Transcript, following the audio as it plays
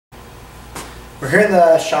We're here in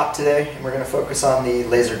the shop today and we're going to focus on the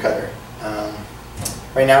laser cutter.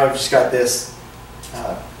 Right now we've just got this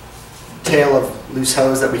tail of loose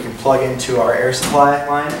hose that we can plug into our air supply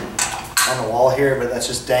line on the wall here, but that's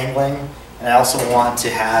just dangling. And I also want to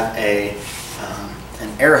have an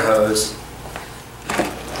air hose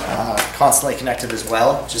constantly connected as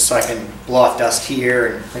well, just so I can blow off dust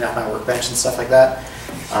here and clean off my workbench and stuff like that.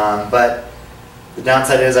 But the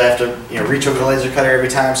downside is I have to reach over the laser cutter every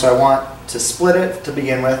time, so I want to split it to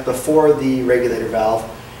begin with before the regulator valve,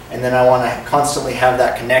 and then I want to constantly have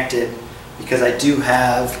that connected because I do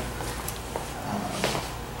have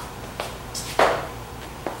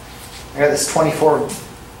I got this 24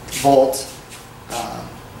 volt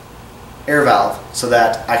air valve so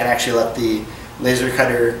that I can actually let the laser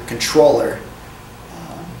cutter controller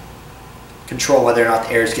control whether or not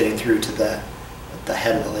the air is getting through to the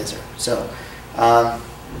head of the laser. So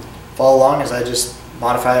follow along as I just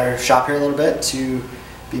modify our shop here a little bit to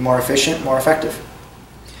be more efficient, more effective.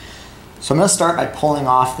 So I'm going to start by pulling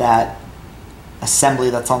off that assembly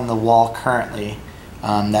that's on the wall currently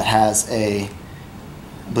that has I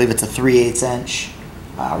believe it's a 3/8 inch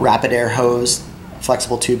rapid air hose,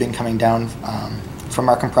 flexible tubing coming down from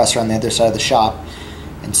our compressor on the other side of the shop.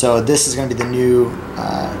 And so this is going to be the new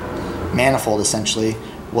manifold essentially.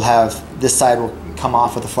 We'll have this side will come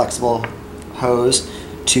off with a flexible hose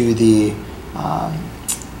to the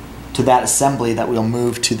to that assembly that we'll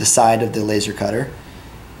move to the side of the laser cutter.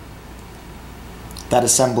 That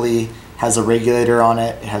assembly has a regulator on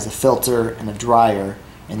it, it has a filter and a dryer,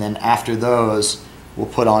 and then after those we'll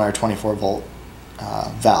put on our 24 volt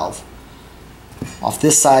valve. Off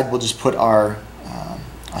this side we'll just put our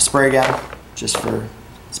spray gun just for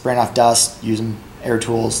spraying off dust, using air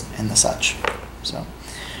tools and the such. So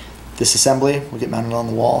this assembly will get mounted on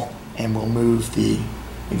the wall and we'll move the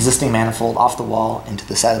existing manifold off the wall into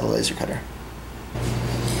the side of the laser cutter.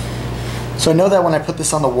 So I know that when I put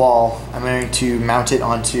this on the wall, I'm going to mount it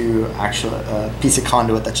onto actually a piece of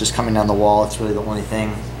conduit that's just coming down the wall. It's really the only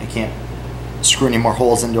thing. I can't screw any more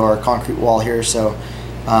holes into our concrete wall here, so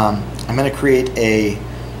I'm going to create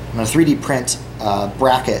I'm going to 3D print a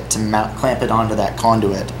bracket to clamp it onto that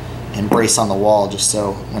conduit and brace on the wall, just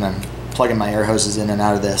so when I'm plugging my air hoses in and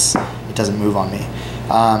out of this, it doesn't move on me.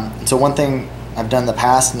 So one thing I've done in the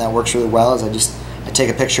past and that works really well is I take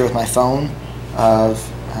a picture with my phone of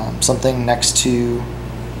something next to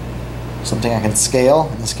something I can scale.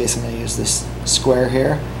 In this case I'm going to use this square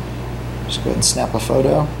here. Just go ahead and snap a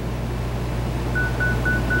photo.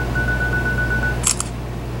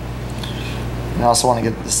 And I also want to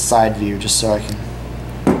get the side view just so I can,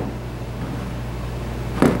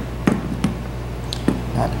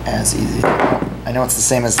 not as easy. I know it's the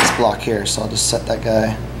same as this block here, so I'll just set that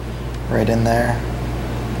guy right in there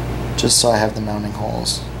just so I have the mounting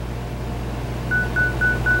holes.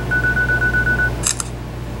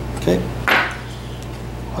 Okay,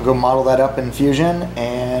 I'll go model that up in Fusion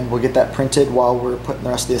and we'll get that printed while we're putting the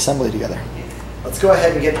rest of the assembly together. Let's go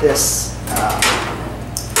ahead and get this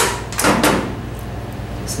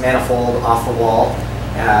manifold off the wall.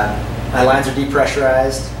 My lines are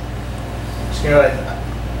depressurized. Just going to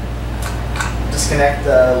disconnect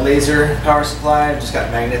the laser power supply. I've just got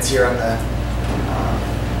magnets here on the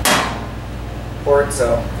port,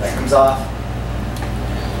 so that comes off.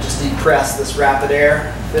 Just depress this rapid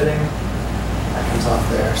air fitting. That comes off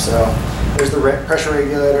there. So there's the pressure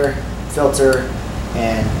regulator, filter,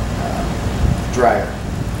 and dryer.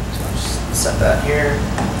 So I'll just set that here.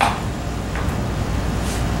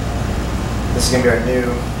 This is going to be our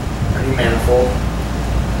new manifold.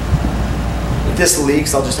 If this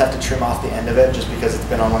leaks, I'll just have to trim off the end of it just because it's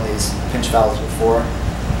been on one of these pinch valves before.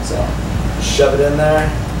 So shove it in there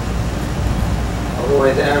all the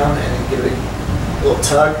way down and give it a little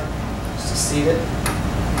tug just to seat it.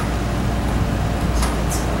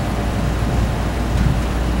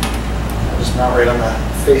 I'll just mount right on the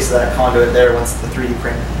face of that conduit there once the 3D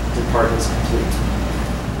printed part is complete.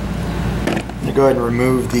 I'm going to go ahead and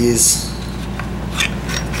remove these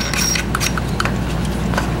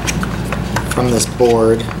from this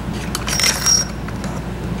board.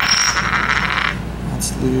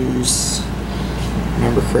 That's loose.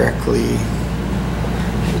 Remember correctly.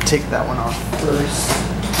 Take that one off first.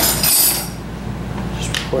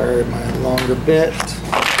 Just require my longer bit.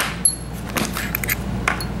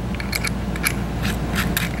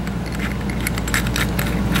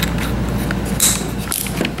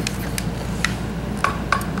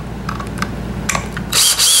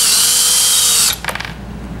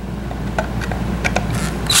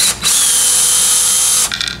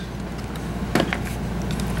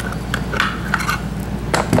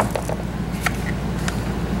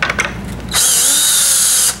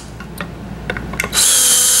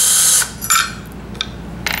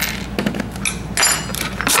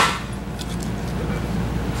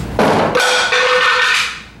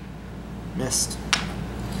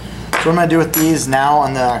 what I'm going to do with these now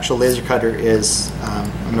on the actual laser cutter is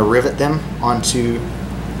I'm going to rivet them onto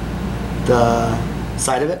the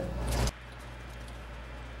side of it.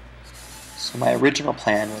 So my original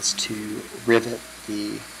plan was to rivet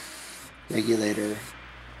the regulator,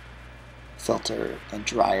 filter, and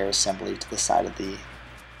dryer assembly to the side of the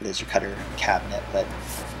laser cutter cabinet, but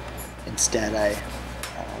instead I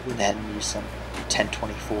went ahead and used some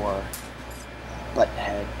 1024 button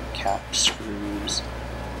head cap screws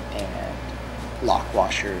and lock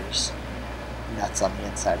washers, nuts on the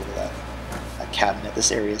inside of the cabinet.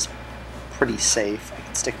 This area is pretty safe. I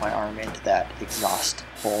can stick my arm into that exhaust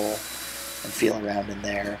hole and feel around in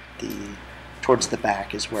there. Towards the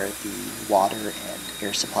back is where the water and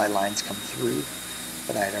air supply lines come through,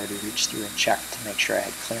 but I had already reached through and checked to make sure I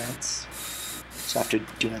had clearance. So after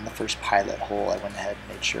doing the first pilot hole, I went ahead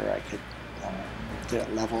and made sure I could get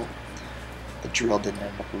it level. The drill didn't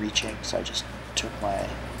end up reaching, so I just took my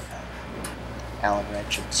Allen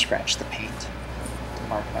wrench and scratched the paint to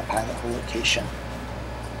mark my pilot hole location.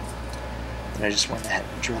 Then I just went ahead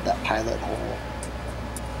and drilled that pilot hole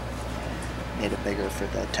and made it bigger for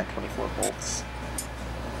the 1024 bolts.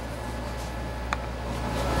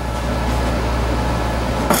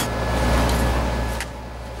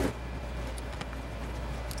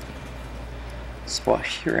 So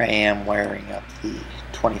here I am wiring up the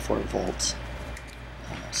 24 volt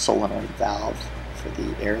solenoid valve for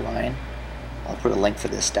the airline. I'll put a link for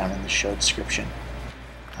this down in the show description.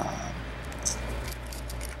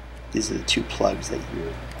 These are the two plugs that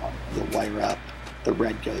you'll wire up. The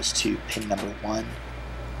red goes to pin number 1,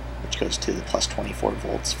 which goes to the plus 24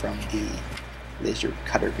 volts from the laser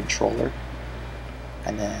cutter controller.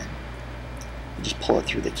 And then you just pull it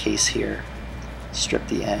through the case here, strip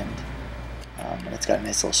the end, and it's got a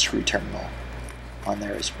nice little screw terminal on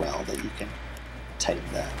there as well that you can tighten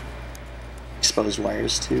the exposed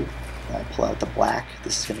wires to. I pull out the black.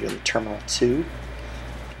 This is going to go to terminal 2.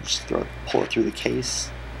 Just pull it through the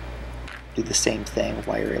case. Do the same thing,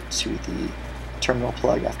 wire it to the terminal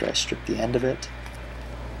plug after I strip the end of it.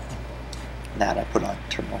 And that I put on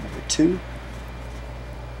terminal number 2.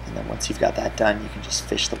 And then once you've got that done, you can just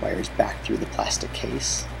fish the wires back through the plastic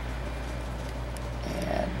case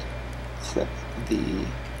and clip the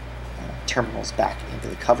terminals back into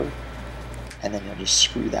the cover. And then you'll just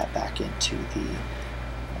screw that back into the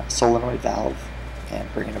solenoid valve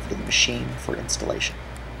and bring it over to the machine for installation.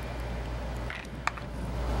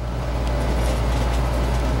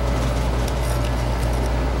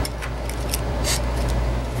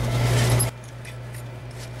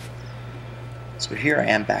 So here I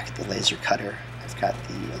am back at the laser cutter. I've got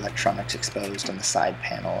the electronics exposed on the side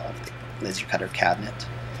panel of the laser cutter cabinet,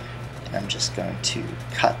 and I'm just going to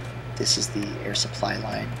cut. This is the air supply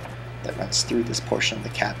line that runs through this portion of the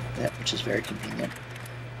cabinet, which is very convenient.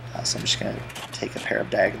 So I'm just going to take a pair of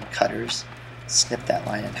diagonal cutters, snip that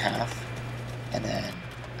line in half, and then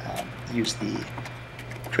use the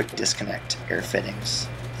quick disconnect air fittings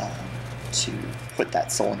to put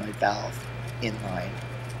that solenoid valve in line.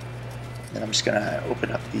 Then I'm just going to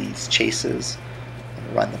open up these chases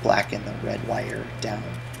and run the black and the red wire down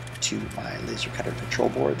to my laser cutter control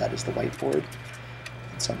board. That is the white board.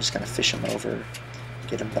 And so I'm just going to fish them over,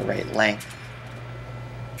 get them the right length,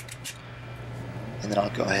 and then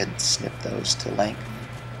I'll go ahead and snip those to length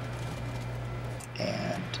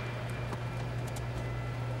and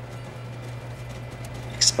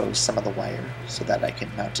expose some of the wire so that I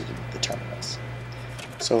can mount it into the terminals.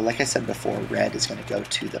 So like I said before, red is going to go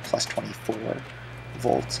to the plus 24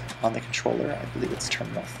 volts on the controller. I believe it's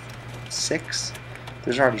terminal 6.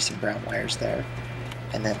 There's already some brown wires there.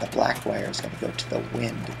 And then the black wire is going to go to the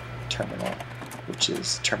wind terminal, which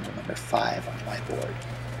is terminal number 5 on my board.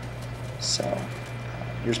 So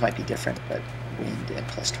yours might be different, but wind and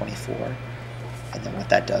plus 24. And then what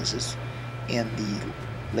that does is in the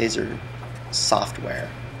laser software,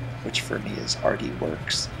 which for me is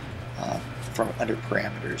RDWorks, from under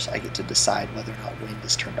parameters, I get to decide whether or not wind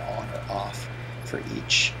is turned on or off for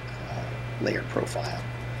each layer profile.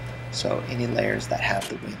 So any layers that have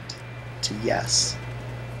the wind to yes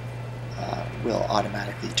will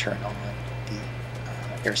automatically turn on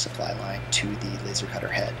the air supply line to the laser cutter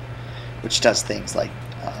head, which does things like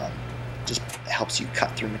just helps you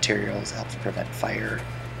cut through materials, helps prevent fire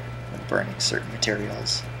when burning certain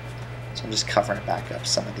materials. So I'm just covering back up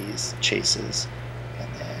some of these chases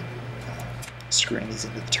and then screwing these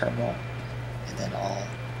into the terminal, and then I'll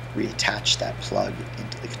reattach that plug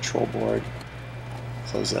into the control board,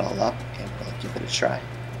 close it all up, and we'll give it a try.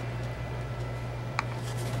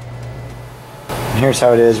 And here's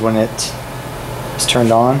how it is when it is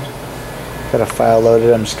turned on. Got a file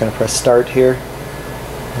loaded. I'm just going to press start here,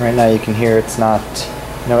 Right now you can hear it's not,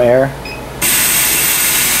 no air.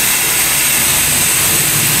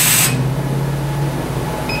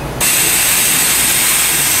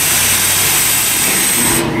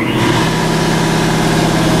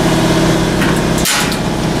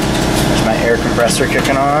 There's my air compressor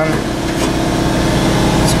kicking on.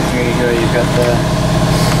 So here you go, you've got the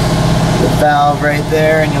valve right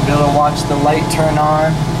there, and you'll be able to watch the light turn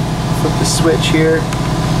on. Flip the switch here.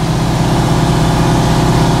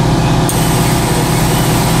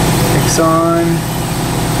 Kicks on.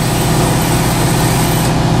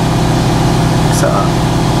 Kicks off.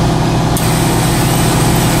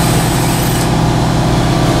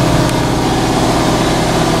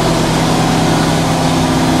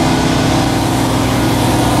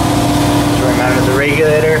 So we're mounted the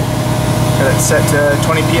regulator. Got it set to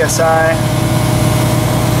 20 psi.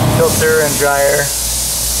 Filter and dryer.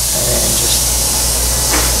 And just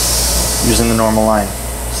using the normal line.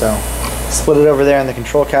 So split it over there in the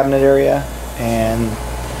control cabinet area, and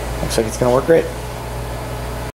looks like it's going to work great.